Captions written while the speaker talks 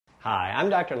Hi, I'm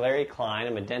Dr. Larry Klein.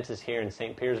 I'm a dentist here in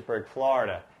St. Petersburg,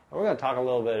 Florida. And we're going to talk a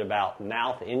little bit about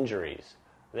mouth injuries.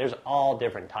 There's all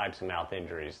different types of mouth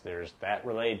injuries. There's that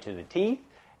related to the teeth,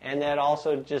 and that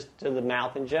also just to the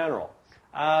mouth in general.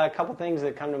 A couple things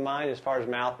that come to mind as far as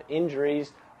mouth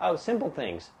injuries. Simple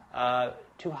things.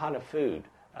 Too hot of food,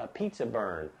 pizza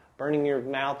burn, burning your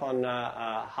mouth on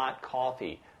hot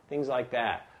coffee, things like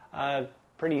that.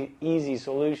 Pretty easy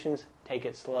solutions. Take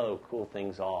it slow, cool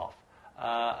things off.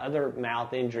 Other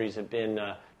mouth injuries have been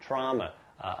trauma.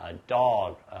 A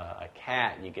dog, a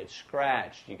cat, you get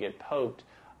scratched, you get poked.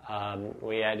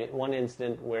 We had one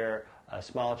incident where a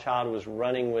small child was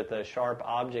running with a sharp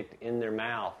object in their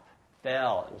mouth,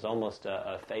 fell. It was almost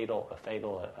a fatal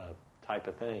type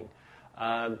of thing.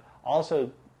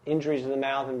 Also, injuries of the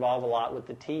mouth involve a lot with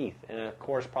the teeth, and of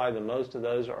course probably the most of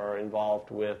those are involved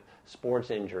with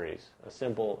sports injuries. A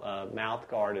simple mouth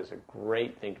guard is a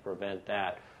great thing to prevent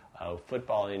that.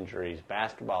 Football injuries,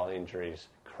 basketball injuries,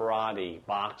 karate,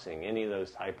 boxing, any of those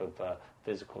type of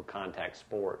physical contact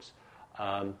sports.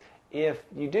 If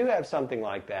you do have something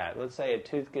like that, let's say a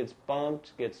tooth gets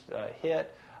bumped, gets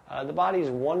hit, the body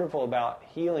is wonderful about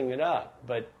healing it up,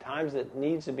 but times it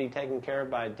needs to be taken care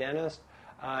of by a dentist,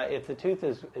 if the tooth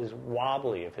is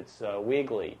wobbly, if it's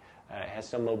wiggly, has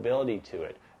some mobility to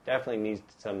it, definitely needs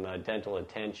some dental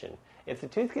attention. If the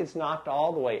tooth gets knocked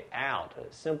all the way out,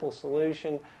 a simple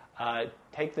solution,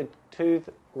 take the tooth,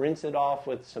 rinse it off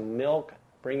with some milk,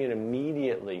 bring it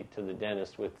immediately to the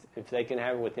dentist. If they can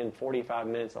have it within 45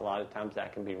 minutes, a lot of times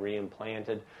that can be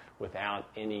reimplanted without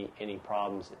any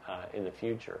problems in the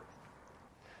future.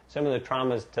 Some of the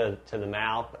traumas to the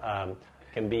mouth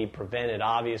can be prevented,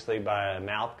 obviously, by a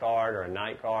mouth guard or a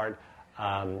night guard.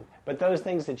 But those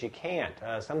things that you can't,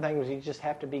 sometimes you just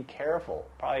have to be careful.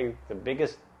 Probably the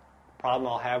biggest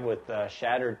problem I'll have with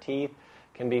shattered teeth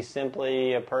can be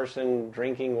simply a person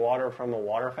drinking water from a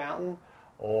water fountain,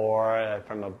 or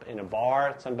in a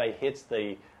bar, somebody hits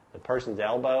the person's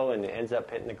elbow and it ends up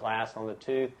hitting the glass on the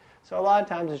tooth. So a lot of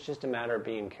times it's just a matter of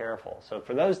being careful. So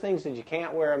for those things that you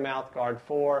can't wear a mouth guard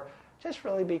for, just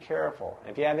really be careful.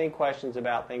 If you have any questions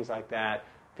about things like that,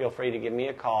 feel free to give me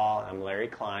a call. I'm Larry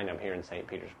Klein. I'm here in St.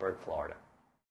 Petersburg, Florida.